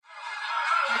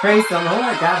Praise the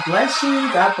Lord. God bless you.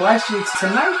 God bless you.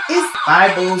 Tonight is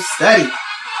Bible study.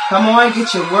 Come on,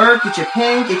 get your word, get your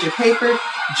pen, get your paper.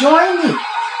 Join me.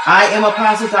 I am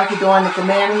Apostle Dr. Dawn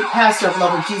Nicomani, pastor of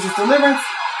Love of Jesus Deliverance,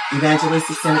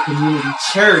 Evangelistic Center Community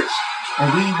Church.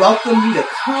 And we welcome you to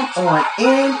come on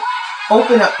in,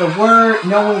 open up the word,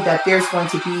 knowing that there's going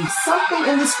to be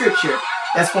something in the scripture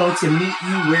that's going to meet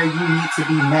you where you need to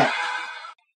be met.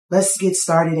 Let's get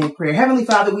started in prayer. Heavenly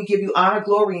Father, we give you honor,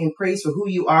 glory, and praise for who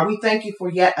you are. We thank you for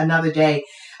yet another day,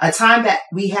 a time that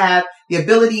we have the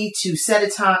ability to set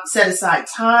aside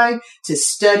time to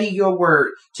study your word,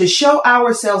 to show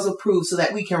ourselves approved so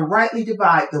that we can rightly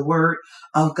divide the word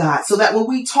of God, so that when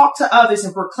we talk to others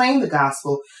and proclaim the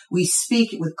gospel, we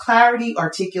speak with clarity,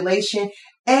 articulation,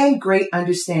 and great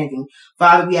understanding.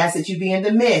 Father, we ask that you be in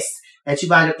the midst, that you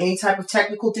bind up any type of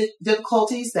technical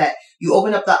difficulties, that you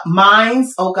open up the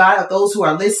minds, oh God, of those who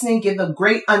are listening, give them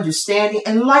great understanding,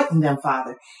 enlighten them,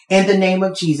 Father, in the name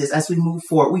of Jesus, as we move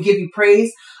forward. We give you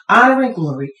praise, honor, and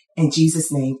glory in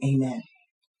Jesus' name. Amen.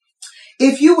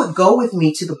 If you would go with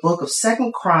me to the book of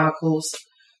 2 Chronicles,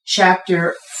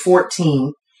 chapter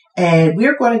 14, and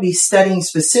we're going to be studying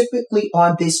specifically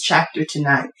on this chapter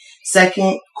tonight.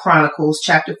 2 Chronicles,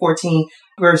 chapter 14,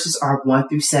 verses are 1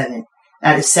 through 7.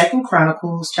 That is 2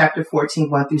 Chronicles chapter 14,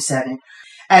 1 through 7,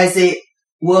 as it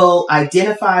will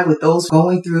identify with those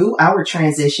going through our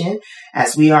transition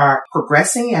as we are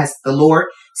progressing, as the Lord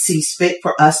sees fit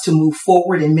for us to move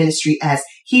forward in ministry as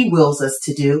he wills us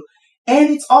to do.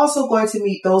 And it's also going to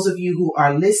meet those of you who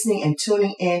are listening and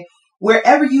tuning in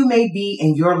wherever you may be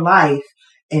in your life,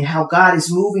 and how God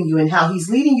is moving you and how he's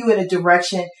leading you in a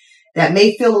direction that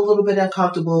may feel a little bit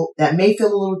uncomfortable, that may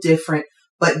feel a little different.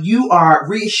 But you are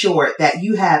reassured that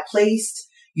you have placed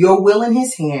your will in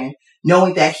his hand,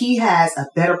 knowing that he has a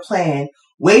better plan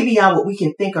way beyond what we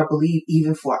can think or believe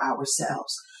even for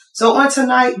ourselves. So on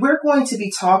tonight, we're going to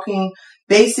be talking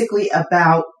basically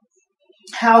about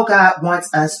how God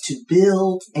wants us to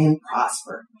build and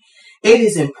prosper. It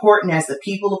is important as the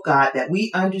people of God that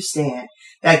we understand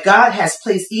that God has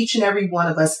placed each and every one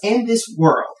of us in this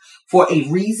world for a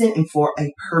reason and for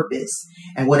a purpose.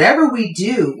 And whatever we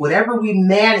do, whatever we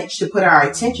manage to put our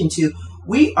attention to,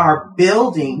 we are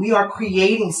building, we are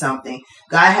creating something.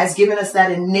 God has given us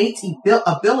that innate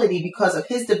ability because of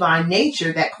his divine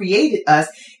nature that created us.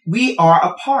 We are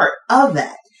a part of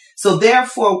that. So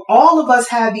therefore, all of us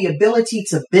have the ability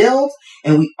to build,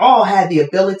 and we all have the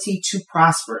ability to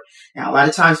prosper. Now, a lot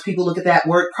of times people look at that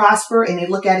word prosper and they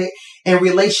look at it in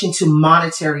relation to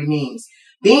monetary means.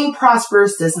 Being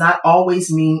prosperous does not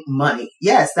always mean money.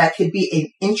 Yes, that could be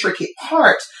an intricate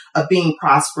part of being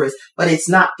prosperous, but it's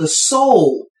not the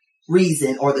sole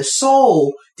reason or the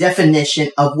sole definition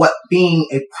of what being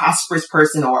a prosperous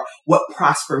person or what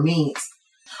prosper means.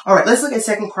 All right, let's look at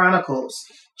 2 Chronicles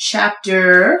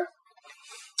chapter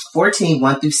 14,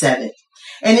 1 through 7.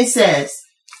 And it says,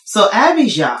 so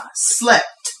Abijah slept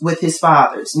with his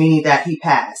fathers, meaning that he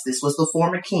passed. This was the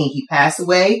former king. He passed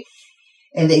away.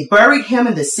 And they buried him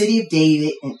in the city of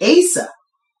David, and Asa,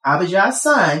 Abijah's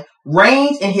son,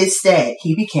 reigned in his stead.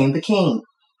 He became the king.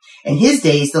 In his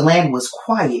days, the land was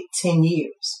quiet 10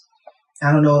 years.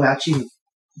 I don't know about you,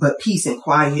 but peace and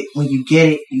quiet, when you get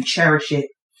it, you cherish it.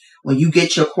 When you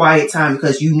get your quiet time,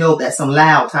 because you know that some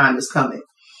loud time is coming.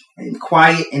 And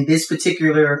quiet in this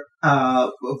particular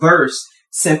verse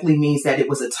simply means that it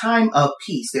was a time of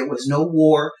peace. There was no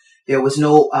war. There was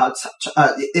no,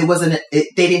 they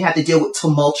didn't have to deal with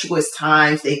tumultuous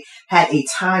times. They had a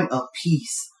time of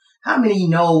peace. How many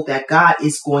know that God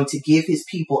is going to give his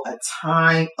people a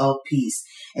time of peace?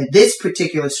 In this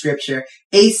particular scripture,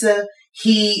 Asa,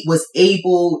 he was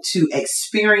able to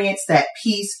experience that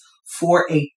peace for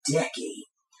a decade.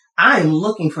 I'm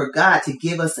looking for God to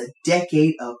give us a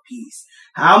decade of peace.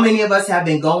 How many of us have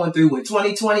been going through when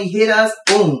 2020 hit us?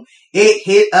 Boom, it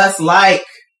hit us like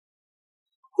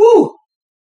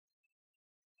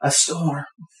a storm,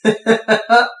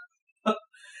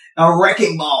 a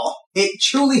wrecking ball. It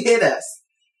truly hit us.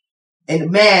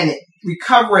 And man,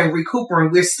 recuperating,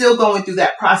 we're still going through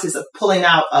that process of pulling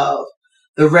out of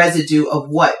the residue of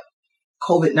what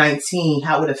COVID-19,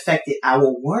 how it affected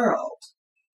our world.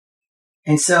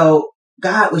 And so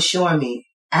God was showing me,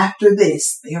 after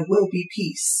this, there will be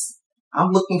peace.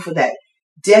 I'm looking for that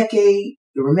decade,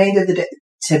 the remainder of the day,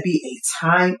 to be a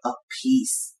time of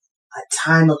peace, a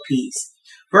time of peace.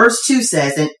 Verse 2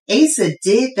 says, and Asa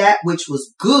did that which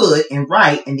was good and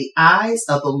right in the eyes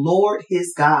of the Lord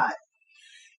his God.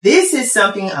 This is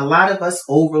something a lot of us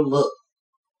overlook.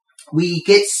 We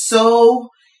get so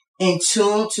in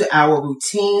tune to our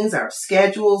routines, our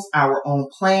schedules, our own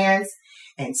plans.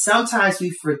 And sometimes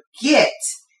we forget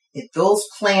if those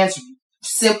plans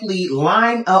simply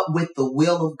line up with the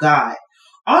will of God,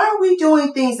 are we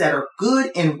doing things that are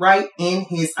good and right in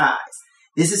his eyes?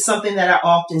 This is something that I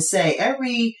often say.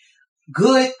 Every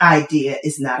good idea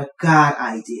is not a God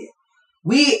idea.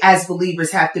 We as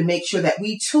believers have to make sure that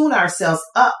we tune ourselves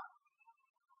up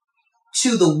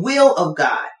to the will of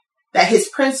God, that his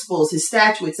principles, his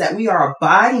statutes, that we are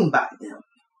abiding by them.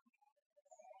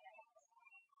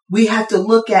 We have to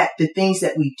look at the things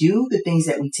that we do, the things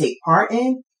that we take part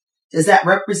in. Does that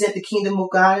represent the kingdom of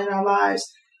God in our lives?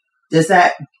 Does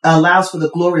that allow for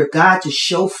the glory of God to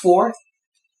show forth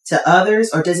to others?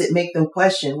 Or does it make them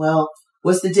question, well,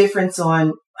 what's the difference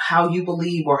on how you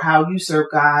believe or how you serve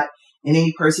God and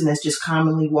any person that's just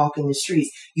commonly walking the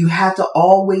streets? You have to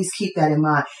always keep that in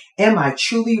mind. Am I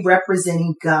truly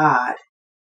representing God?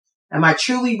 Am I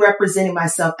truly representing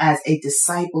myself as a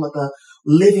disciple of the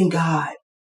living God?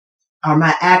 Are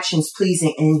my actions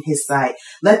pleasing in his sight?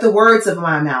 Let the words of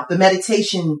my mouth, the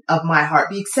meditation of my heart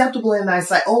be acceptable in thy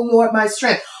sight. Oh Lord, my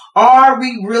strength. Are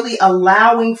we really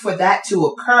allowing for that to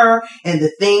occur in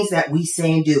the things that we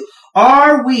say and do?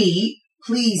 Are we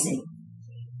pleasing?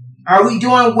 Are we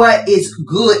doing what is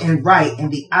good and right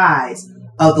in the eyes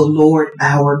of the Lord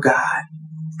our God?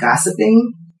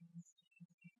 Gossiping?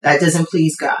 That doesn't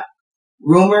please God.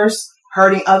 Rumors,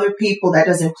 hurting other people, that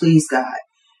doesn't please God.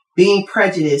 Being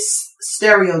prejudiced,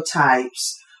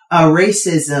 stereotypes,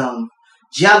 racism,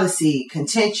 jealousy,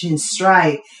 contention,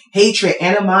 strife, hatred,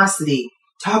 animosity,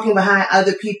 talking behind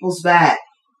other people's back.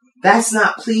 That's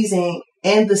not pleasing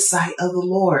in the sight of the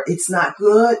Lord. It's not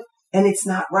good and it's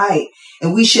not right.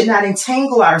 And we should not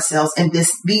entangle ourselves in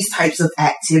these types of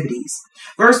activities.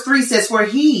 Verse 3 says, for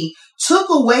he took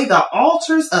away the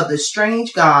altars of the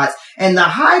strange gods and the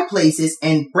high places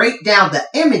and break down the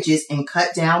images and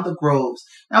cut down the groves.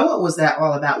 Now, what was that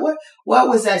all about? What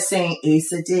was that saying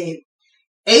Asa did?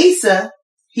 Asa,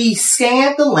 he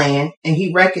scanned the land and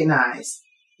he recognized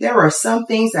there are some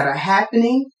things that are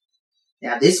happening.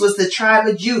 Now, this was the tribe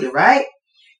of Judah, right?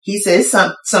 He says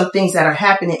some things that are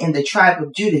happening in the tribe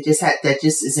of Judah that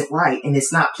just isn't right. And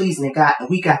it's not pleasing to God. And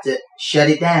we got to shut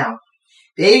it down.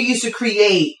 They used to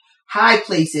create high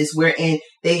places wherein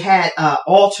they had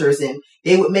altars and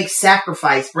they would make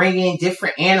sacrifice, bring in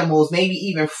different animals, maybe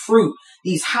even fruit.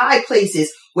 These high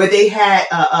places where they had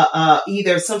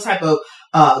either some type of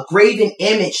graven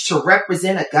image to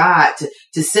represent a god,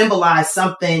 to symbolize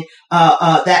something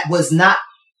that was not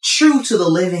true to the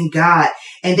living God.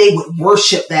 And they would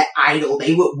worship that idol.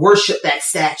 They would worship that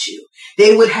statue.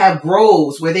 They would have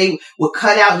groves where they would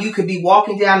cut out. You could be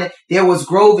walking down and there was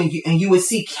grove and you would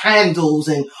see candles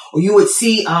or you would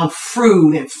see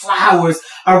fruit and flowers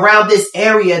around this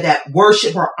area that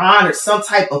worship or honor some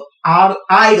type of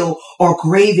idol or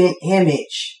graven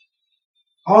image.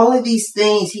 All of these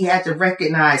things he had to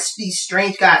recognize, these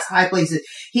strange gods, high places.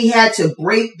 He had to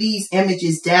break these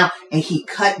images down and he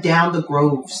cut down the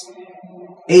groves.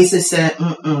 Asa said,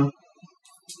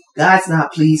 God's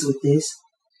not pleased with this.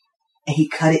 And he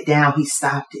cut it down. He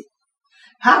stopped it.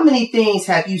 How many things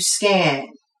have you scanned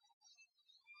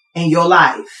in your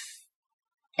life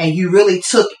and you really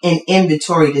took an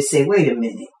inventory to say, wait a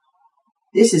minute,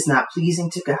 this is not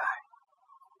pleasing to God?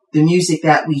 The music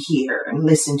that we hear and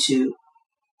listen to,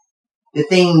 the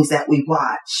things that we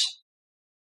watch,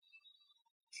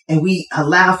 and we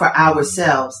allow for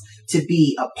ourselves to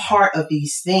be a part of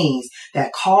these things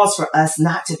that cause for us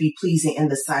not to be pleasing in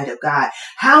the sight of God.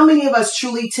 How many of us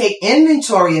truly take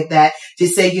inventory of that to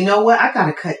say, you know what? I got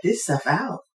to cut this stuff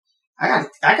out. I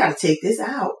got to take this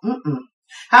out.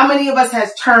 How many of us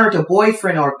has turned a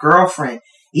boyfriend or girlfriend,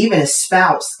 even a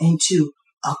spouse, into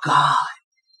a god?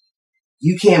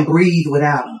 You can't breathe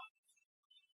without them.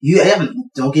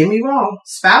 Don't get me wrong.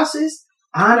 Spouses,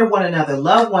 honor one another,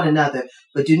 love one another,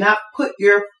 but do not put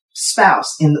your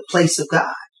spouse in the place of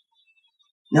God.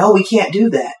 No, we can't do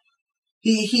that.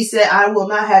 He said, I will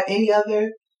not have any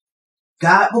other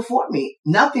God before me,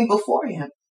 nothing before him.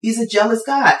 He's a jealous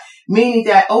God, meaning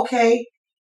that, okay,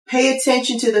 pay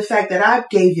attention to the fact that I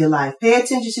gave you life. Pay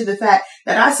attention to the fact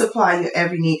that I supply your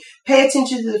every need. Pay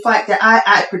attention to the fact that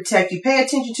I protect you. Pay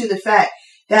attention to the fact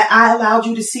that I allowed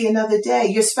you to see another day.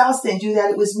 Your spouse didn't do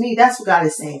that. It was me. That's what God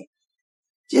is saying.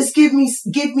 Just give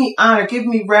me honor, give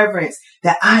me reverence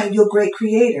that I am your great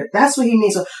creator. That's what he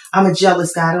means. So I'm a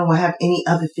jealous God. I don't want to have any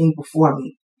other thing before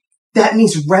me. That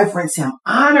means reverence him,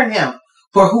 honor him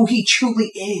for who he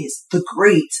truly is, the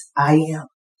great I am.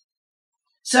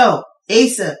 So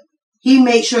Asa, he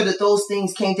made sure that those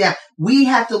things came down. We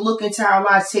have to look into our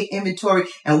lives, take inventory,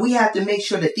 and we have to make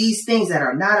sure that these things that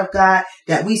are not of God,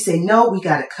 that we say, no, we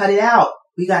got to cut it out.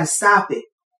 We got to stop it.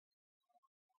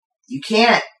 You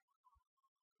can't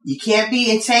You can't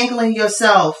be entangling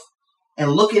yourself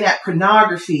and looking at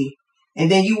pornography. And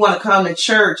then you want to come to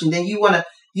church and then you want to,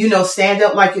 stand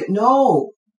up like it.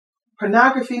 No,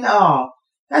 pornography. No,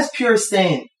 that's pure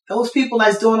sin. Those people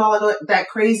that's doing all of that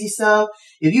crazy stuff.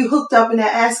 If you hooked up in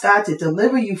that, ask God to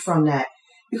deliver you from that,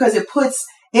 because it puts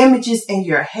images in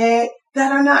your head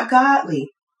that are not godly.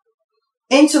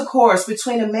 Intercourse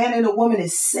between a man and a woman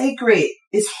is sacred.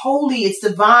 It's holy. It's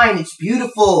divine. It's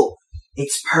beautiful.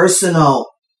 It's personal.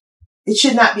 It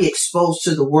should not be exposed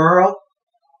to the world,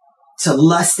 to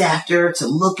lust after, to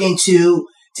look into,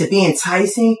 to be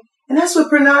enticing. And that's what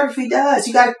pornography does.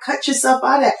 You got to cut yourself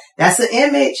out of that. That's an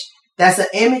image. That's an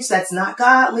image that's not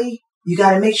godly. You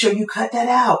got to make sure you cut that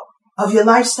out of your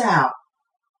lifestyle.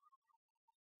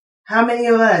 How many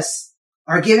of us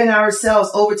are giving ourselves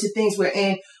over to things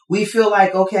wherein we feel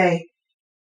like, okay,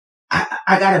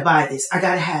 I got to buy this. I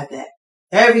got to have that.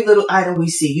 Every little item we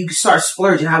see, you start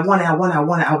splurging. I want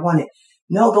it.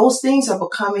 No, those things are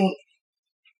becoming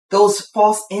those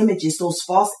false images, those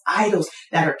false idols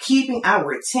that are keeping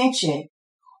our attention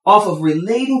off of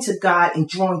relating to God and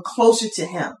drawing closer to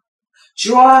him.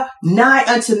 Draw nigh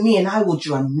unto me and I will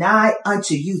draw nigh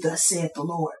unto you, thus saith the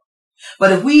Lord.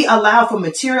 But if we allow for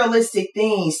materialistic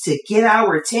things to get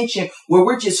our attention where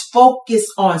we're just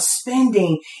focused on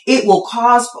spending, it will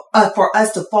cause for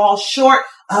us to fall short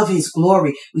of his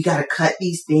glory. We got to cut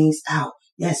these things out.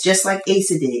 Yes, just like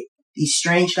Asa did. These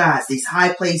strange gods, these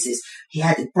high places. He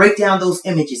had to break down those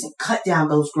images and cut down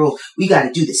those groves. We got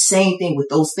to do the same thing with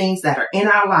those things that are in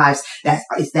our lives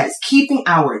that's keeping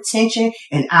our attention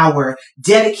and our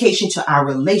dedication to our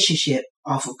relationship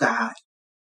off of God.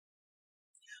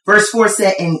 Verse 4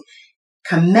 said, and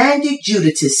commanded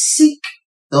Judah to seek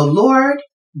the Lord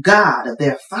God of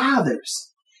their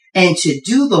fathers and to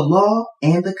do the law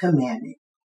and the commandment.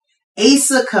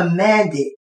 Asa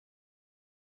commanded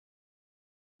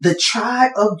the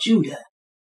tribe of Judah.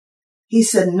 He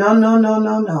said,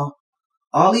 no.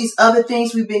 All these other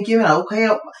things we've been given. Okay,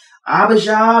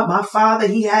 Abijah, my father,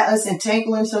 he had us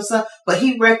entangling some stuff, but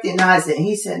he recognized it and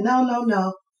he said,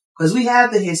 no. Because we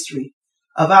have the history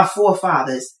of our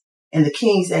forefathers and the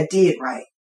kings that did right.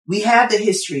 We have the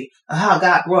history of how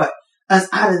God brought us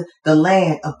out of the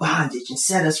land of bondage and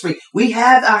set us free. We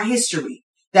have our history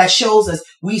that shows us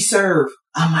we serve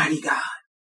a mighty God.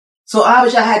 So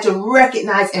Abijah had to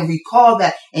recognize and recall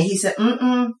that. And he said,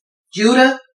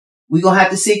 Judah, we're going to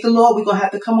have to seek the Lord. We're going to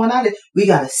have to come on out of it. We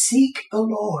got to seek the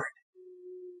Lord.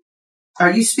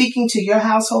 Are you speaking to your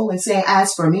household and saying,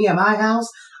 as for me and my house,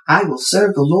 I will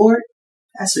serve the Lord?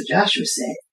 That's what Joshua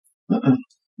said.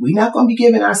 We're not going to be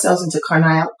giving ourselves into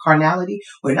carnality.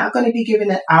 We're not going to be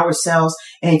giving ourselves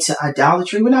into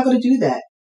idolatry. We're not going to do that.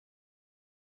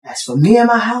 As for me and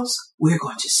my house, we're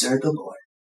going to serve the Lord.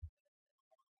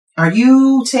 Are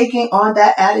you taking on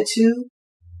that attitude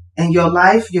in your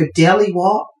life, your daily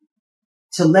walk,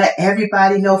 to let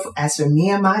everybody know, as for me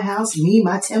and my house, me,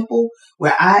 my temple,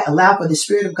 where I allow for the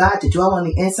Spirit of God to dwell on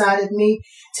the inside of me,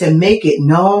 to make it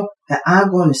known that I'm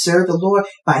going to serve the Lord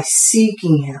by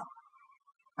seeking him.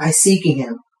 By seeking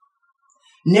him.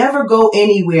 Never go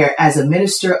anywhere as a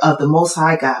minister of the Most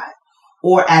High God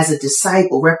or as a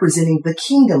disciple representing the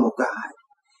kingdom of God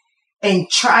and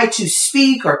try to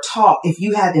speak or talk if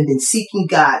you haven't been seeking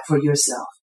God for yourself.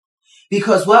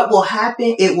 Because what will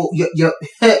happen, you're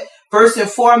first and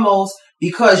foremost,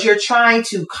 because you're trying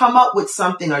to come up with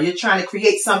something or you're trying to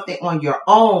create something on your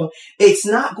own, it's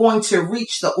not going to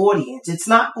reach the audience. It's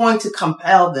not going to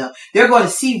compel them. They're going to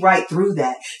see right through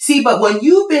that. See, but when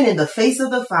you've been in the face of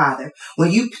the Father,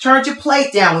 when you turned your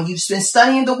plate down, when you've been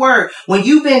studying the word, when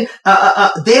you've been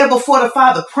there before the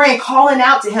Father, praying, calling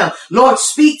out to him, Lord,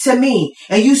 speak to me,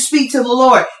 and you speak to the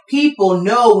Lord, people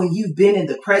know when you've been in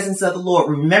the presence of the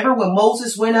Lord. Remember when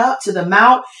Moses went up to the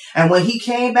mount and when he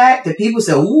came back, the people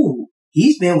said, ooh,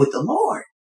 he's been with the Lord.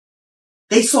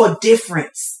 They saw a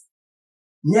difference.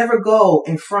 Never go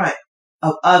in front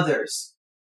of others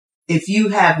if you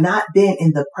have not been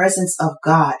in the presence of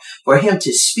God for him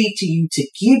to speak to you, to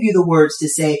give you the words to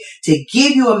say, to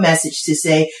give you a message to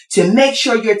say, to make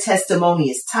sure your testimony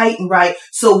is tight and right.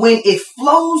 So when it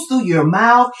flows through your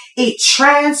mouth, it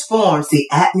transforms the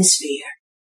atmosphere.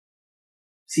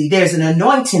 See, there's an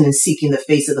anointing in seeking the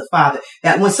face of the Father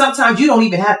that when sometimes you don't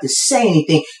even have to say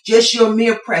anything, just your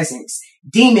mere presence,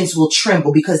 demons will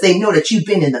tremble because they know that you've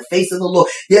been in the face of the Lord.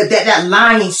 That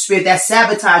lying spirit, that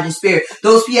sabotaging spirit,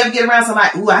 those people ever get around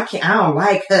somebody, ooh, I don't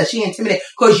like her. She intimidated.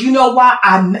 Because you know why?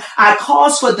 I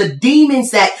cause for the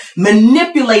demons that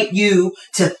manipulate you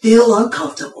to feel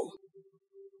uncomfortable.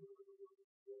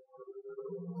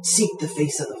 Seek the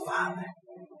face of the Father.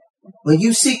 When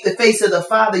you seek the face of the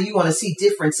Father, you're going to see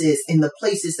differences in the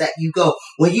places that you go.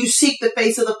 When you seek the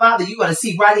face of the Father, you're going to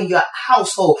see right in your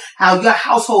household how your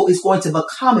household is going to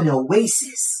become an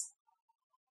oasis,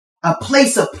 a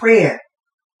place of prayer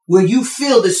where you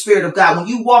feel the Spirit of God. When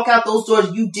you walk out those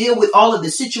doors, you deal with all of the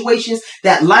situations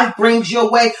that life brings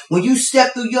your way. When you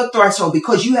step through your threshold,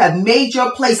 because you have made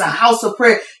your place a house of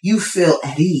prayer, you feel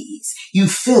at ease. You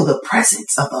feel the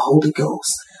presence of the Holy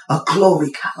Ghost. A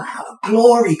glory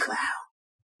cloud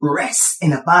rests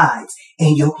and abides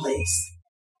in your place.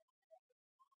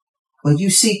 When you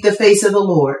seek the face of the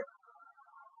Lord,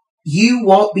 you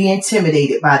won't be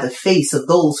intimidated by the face of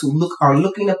those who are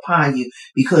looking upon you,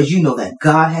 because you know that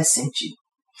God has sent you.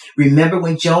 Remember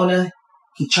when Jonah,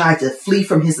 he tried to flee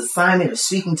from his assignment of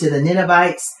speaking to the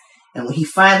Ninevites, and when he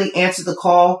finally answered the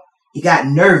call, he got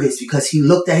nervous because he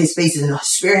looked at his faces, and the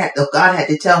Spirit of God had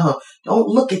to tell him, don't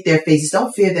look at their faces.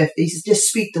 Don't fear their faces. Just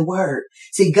speak the word.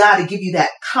 See, God will give you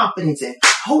that confidence and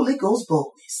Holy Ghost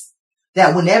boldness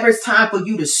that whenever it's time for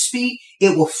you to speak,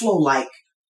 it will flow like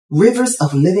rivers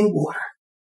of living water.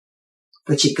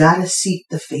 But you got to seek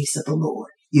the face of the Lord.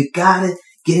 You got to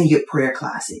get in your prayer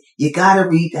closet. You got to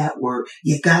read that word.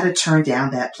 You got to turn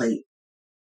down that plate.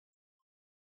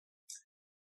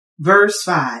 Verse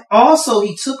 5. Also,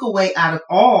 he took away out of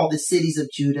all the cities of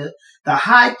Judah the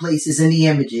high places and the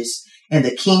images, and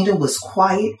the kingdom was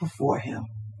quiet before him.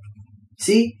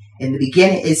 See, in the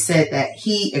beginning, it said that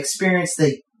he experienced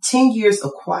the 10 years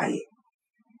of quiet.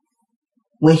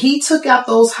 When he took out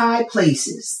those high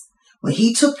places, when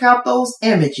he took out those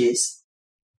images,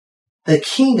 the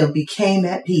kingdom became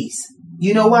at peace.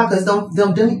 You know why? Because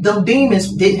them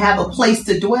demons didn't have a place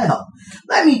to dwell.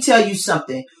 Let me tell you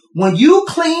something. When you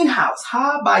clean house,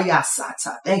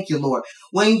 thank you, Lord.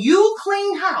 When you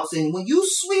clean house and when you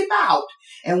sweep out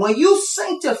and when you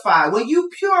sanctify, when you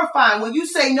purify, when you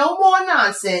say no more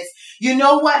nonsense, you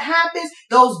know what happens?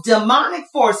 Those demonic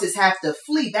forces have to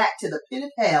flee back to the pit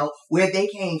of hell where they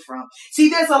came from. See,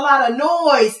 there's a lot of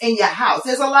noise in your house.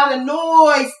 There's a lot of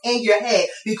noise in your head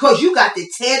because you got to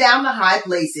tear down the high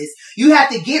places. You have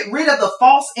to get rid of the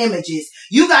false images.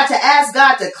 You got to ask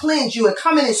God to cleanse you and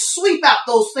come in and sweep out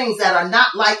those things that are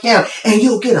not like him. And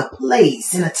you'll get a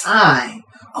place and a time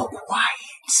of quiet,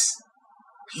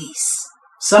 peace.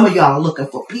 Some of y'all are looking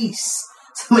for peace.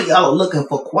 Some of y'all are looking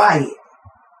for quiet.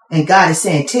 And God is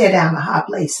saying, tear down the high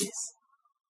places.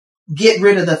 Get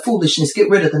rid of the foolishness. Get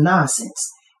rid of the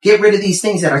nonsense. Get rid of these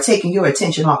things that are taking your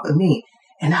attention off of me.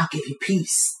 And I'll give you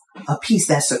peace. A peace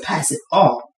that surpasses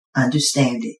all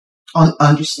understanding.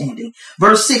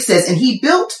 Verse 6 says, and he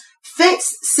built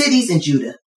fenced cities in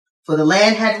Judah, for the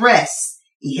land had rest.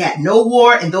 He had no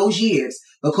war in those years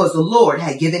because the Lord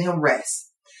had given him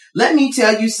rest. Let me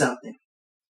tell you something.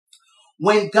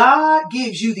 When God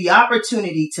gives you the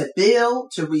opportunity to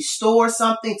build, to restore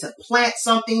something, to plant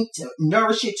something, to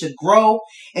nourish it, to grow,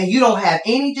 and you don't have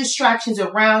any distractions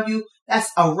around you, that's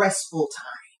a restful time.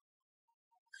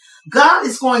 God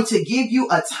is going to give you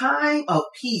a time of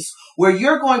peace where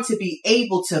you're going to be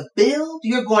able to build.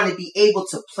 You're going to be able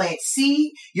to plant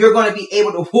seed. You're going to be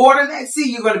able to water that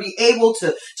seed. You're going to be able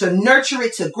to nurture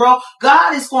it, to grow.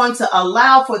 God is going to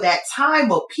allow for that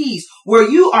time of peace where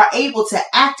you are able to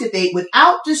activate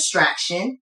without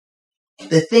distraction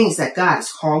the things that God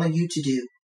is calling you to do.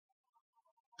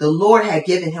 The Lord had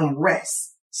given him rest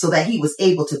so that he was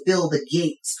able to build the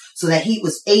gates, so that he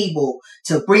was able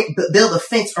to build a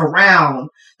fence around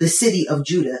the city of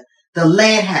Judah. The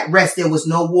land had rest. There was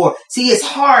no war. See, it's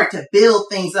hard to build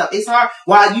things up. It's hard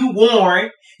while you warn,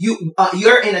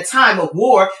 you're in a time of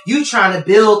war. You trying to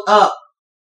build up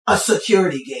a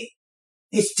security gate.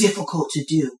 It's difficult to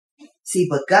do. See,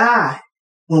 but God,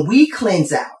 when we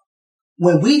cleanse out,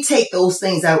 when we take those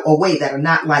things out away that are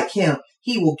not like him,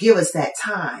 he will give us that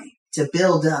time to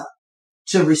build up,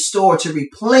 to restore, to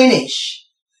replenish,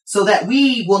 so that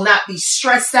we will not be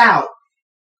stressed out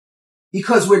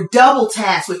because we're double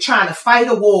tasked with trying to fight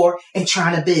a war and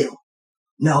trying to build.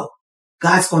 No,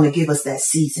 God's going to give us that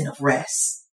season of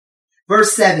rest.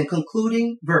 Verse 7,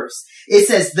 concluding verse. It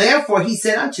says, therefore he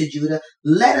said unto Judah,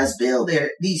 let us build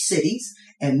these cities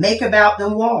and make about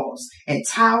them walls and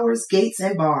towers, gates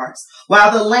and bars,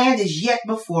 while the land is yet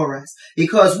before us,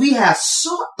 because we have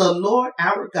sought the Lord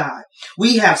our God.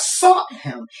 We have sought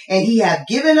him, and he hath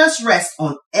given us rest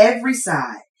on every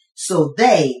side. So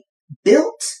they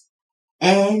built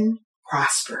and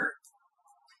prospered.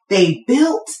 They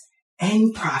built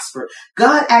and prospered.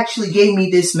 God actually gave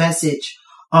me this message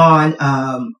on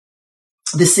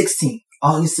the 16th,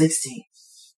 August 16th.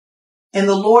 And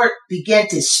the Lord began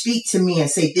to speak to me and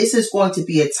say, this is going to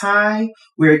be a time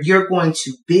where you're going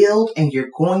to build and you're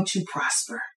going to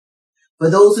prosper. For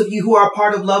those of you who are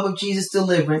part of Love of Jesus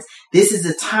Deliverance, this is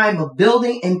a time of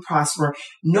building and prospering.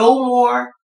 No more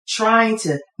trying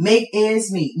to make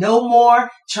ends meet. No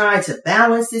more trying to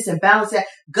balance this and balance that.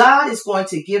 God is going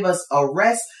to give us a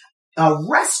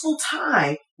restful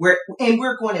time and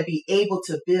we're going to be able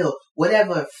to build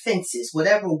whatever fences,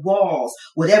 whatever walls,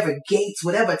 whatever gates,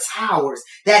 whatever towers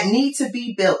that need to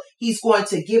be built. He's going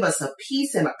to give us a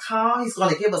peace and a calm. He's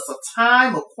going to give us a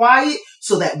time of quiet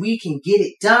so that we can get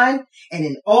it done. And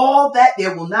in all that,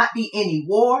 there will not be any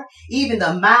war. Even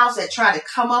the mouths that try to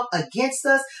come up against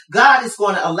us, God is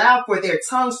going to allow for their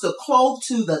tongues to clove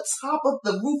to the top of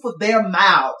the roof of their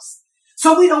mouths.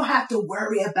 So we don't have to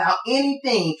worry about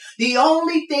anything. The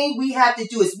only thing we have to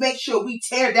do is make sure we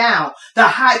tear down the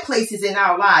high places in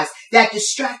our lives that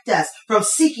distract us from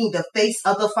seeking the face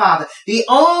of the Father. The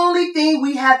only thing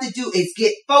we have to do is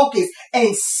get focused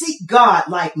and seek God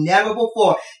like never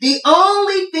before. The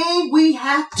only thing we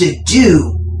have to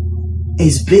do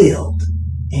is build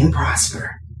and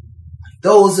prosper.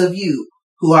 Those of you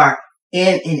who are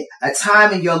in a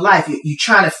time in your life, you're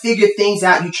trying to figure things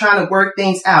out, you're trying to work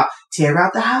things out, tear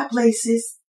out the high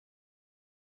places.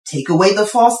 Take away the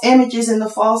false images and the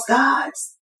false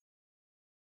gods.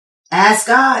 Ask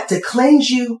God to cleanse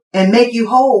you and make you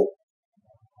whole.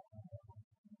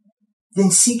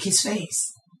 Then seek his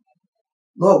face.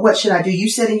 Lord, what should I do? You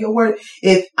said in your word,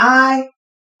 if I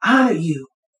honor you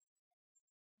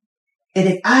and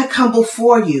if I come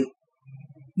before you,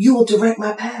 you will direct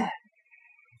my path.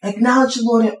 Acknowledge the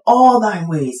Lord in all thy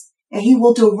ways, and he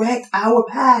will direct our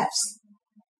paths.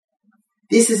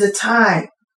 This is a time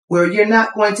where you're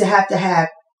not going to have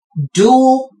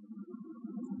dual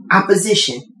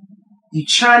opposition. You're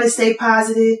trying to stay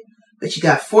positive, but you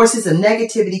got forces of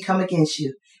negativity come against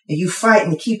you, and you fighting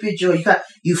to keep your joy.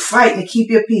 You fighting to keep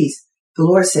your peace. The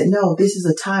Lord said, no, this is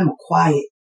a time of quiet,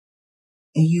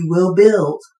 and you will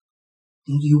build,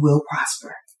 and you will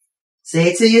prosper. Say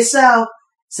it to yourself.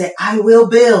 Say, I will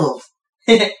build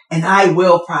and I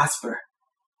will prosper.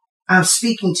 I'm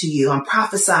speaking to you. I'm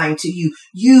prophesying to you.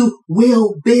 You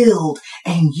will build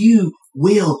and you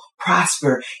will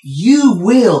prosper. You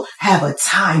will have a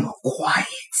time of quiet,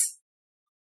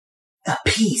 a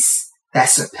peace that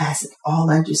surpasses all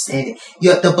understanding.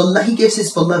 He gives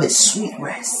his beloved sweet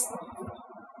rest.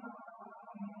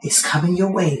 It's coming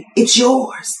your way. It's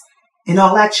yours. In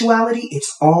all actuality,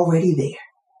 it's already there.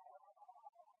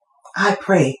 I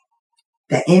pray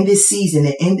that in this season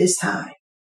and in this time,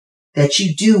 that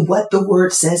you do what the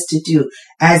word says to do.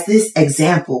 As this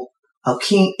example of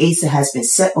King Asa has been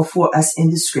set before us in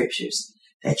the scriptures,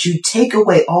 that you take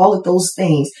away all of those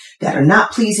things that are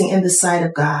not pleasing in the sight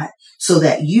of God so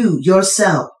that you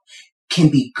yourself can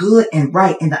be good and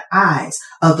right in the eyes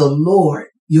of the Lord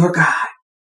your God.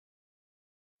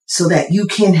 So that you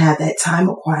can have that time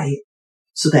of quiet,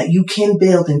 so that you can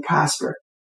build and prosper.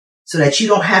 So that you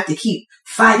don't have to keep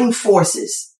fighting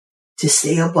forces to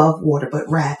stay above water, but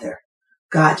rather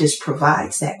God just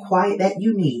provides that quiet that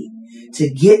you need to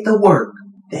get the work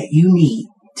that you need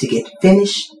to get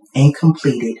finished and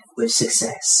completed with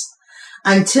success.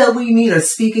 Until we meet or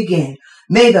speak again,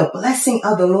 may the blessing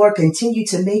of the Lord continue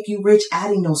to make you rich,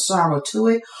 adding no sorrow to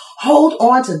it. Hold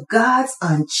on to God's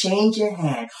unchanging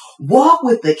hand. Walk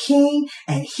with the King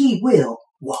and he will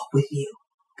walk with you.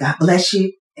 God bless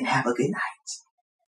you and have a good night.